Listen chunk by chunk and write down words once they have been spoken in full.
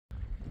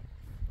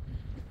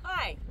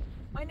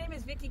My name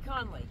is Vicki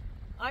Conley.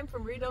 I'm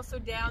from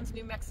Ruidoso Downs,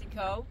 New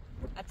Mexico.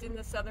 That's in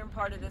the southern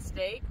part of the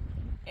state.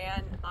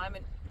 And I've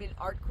been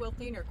art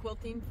quilting or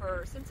quilting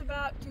since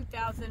about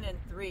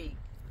 2003.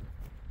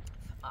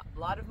 A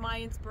lot of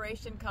my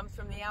inspiration comes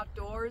from the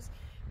outdoors,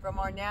 from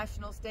our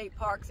national state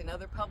parks and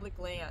other public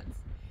lands.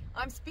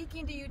 I'm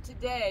speaking to you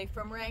today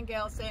from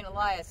Wrangell St.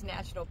 Elias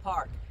National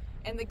Park.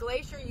 And the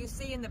glacier you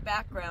see in the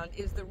background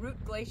is the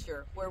Root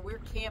Glacier, where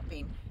we're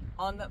camping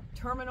on the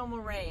terminal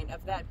moraine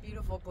of that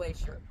beautiful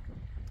glacier.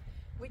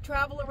 We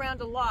travel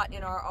around a lot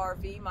in our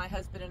RV, my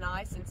husband and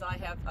I, since I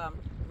have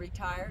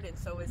retired, and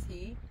so is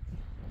he.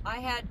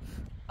 I had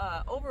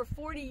over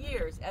 40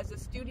 years as a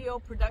studio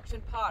production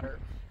potter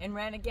and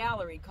ran a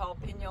gallery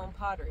called Pinon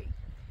Pottery.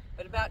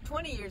 But about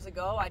 20 years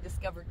ago, I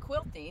discovered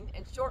quilting,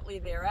 and shortly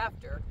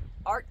thereafter,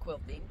 art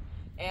quilting,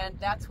 and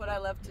that's what I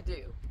love to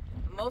do.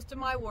 Most of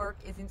my work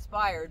is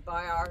inspired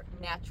by our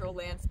natural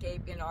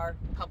landscape in our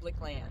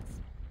public lands.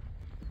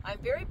 I'm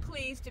very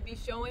pleased to be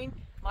showing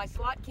my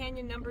Slot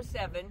Canyon number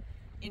 7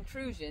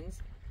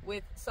 Intrusions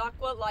with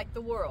Sakwa Like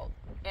the World,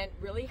 and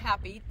really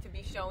happy to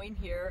be showing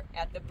here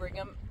at the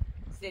Brigham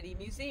City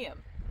Museum.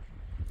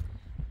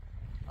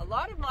 A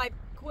lot of my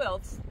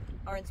quilts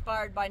are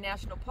inspired by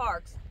national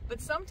parks,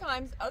 but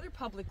sometimes other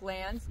public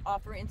lands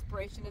offer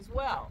inspiration as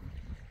well.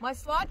 My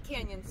Slot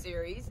Canyon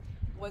series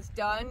was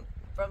done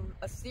from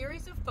a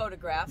series of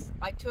photographs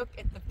I took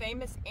at the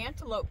famous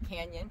Antelope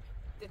Canyon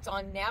that's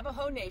on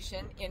Navajo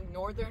Nation in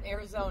northern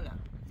Arizona.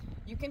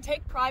 You can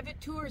take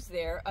private tours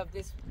there of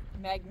this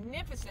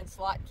magnificent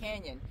Slot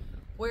Canyon,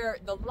 where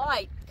the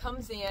light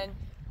comes in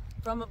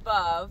from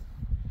above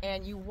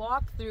and you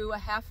walk through a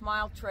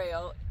half-mile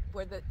trail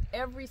where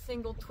every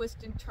single twist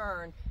and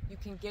turn you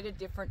can get a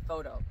different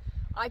photo.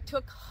 I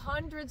took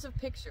hundreds of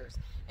pictures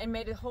and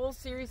made a whole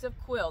series of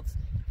quilts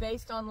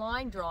based on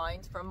line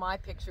drawings from my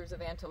pictures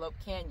of Antelope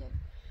Canyon.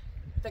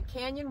 The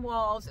canyon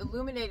walls,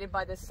 illuminated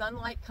by the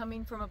sunlight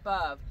coming from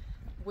above,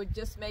 would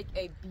just make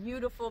a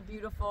beautiful,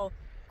 beautiful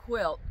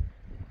quilt,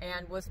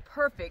 and was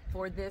perfect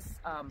for this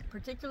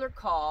particular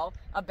call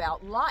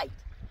about light,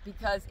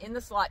 because in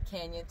the Slot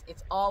Canyons,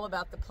 it's all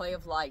about the play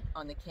of light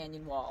on the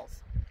canyon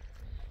walls.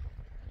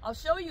 I'll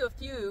show you a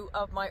few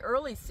of my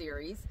early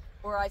series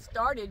where I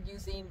started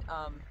using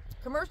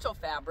commercial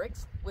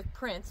fabrics with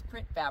print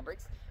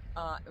fabrics.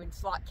 In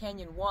Slot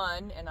Canyon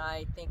 1, and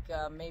I think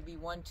maybe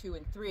 1, 2,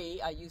 and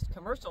 3, I used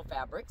commercial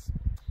fabrics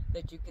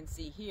that you can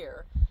see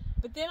here.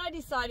 But then I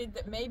decided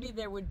that maybe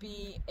there would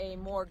be a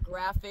more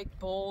graphic,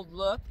 bold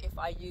look if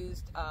I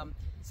used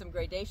some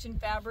gradation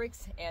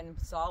fabrics and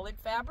solid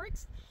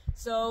fabrics.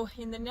 So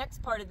in the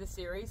next part of the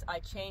series, I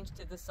changed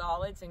to the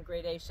solids and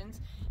gradations,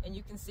 and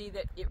you can see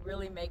that it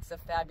really makes a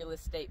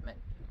fabulous statement.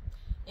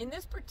 In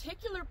this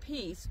particular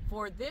piece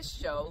for this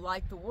show,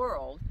 Like the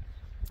World,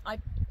 I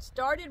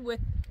started with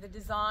the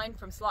design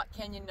from Slot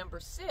Canyon number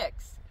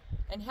 6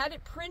 and had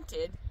it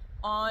printed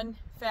on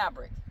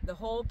fabric, the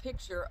whole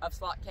picture of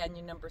Slot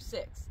Canyon number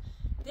 6.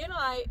 Then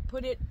I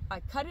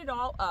cut it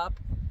all up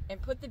and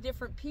put the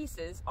different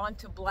pieces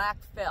onto black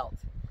felt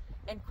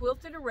and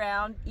quilted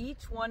around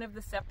each one of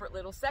the separate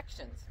little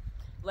sections,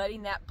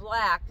 letting that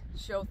black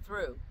show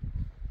through.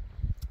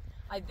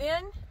 I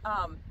then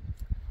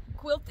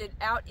quilted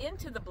out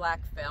into the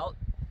black felt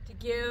to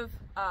give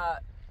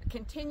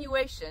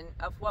continuation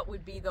of what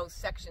would be those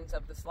sections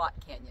of the Slot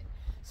Canyon.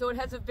 So it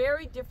has a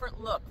very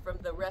different look from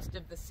the rest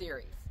of the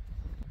series.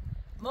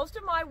 Most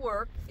of my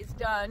work is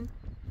done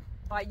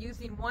by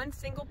using one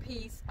single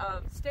piece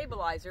of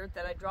stabilizer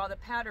that I draw the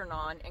pattern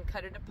on and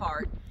cut it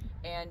apart,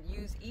 and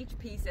use each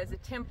piece as a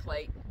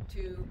template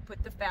to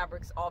put the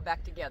fabrics all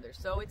back together.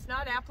 So it's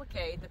not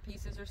applique, the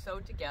pieces are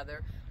sewed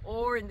together,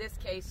 or in this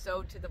case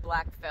sewed to the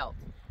black felt.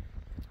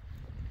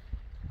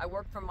 I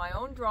work from my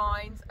own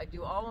drawings. I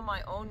do all of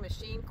my own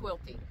machine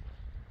quilting.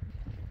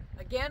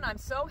 Again, I'm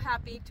so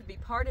happy to be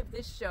part of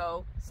this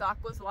show,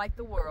 Sakwa's Like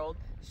the World,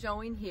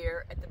 showing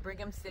here at the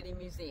Brigham City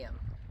Museum.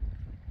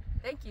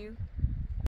 Thank you.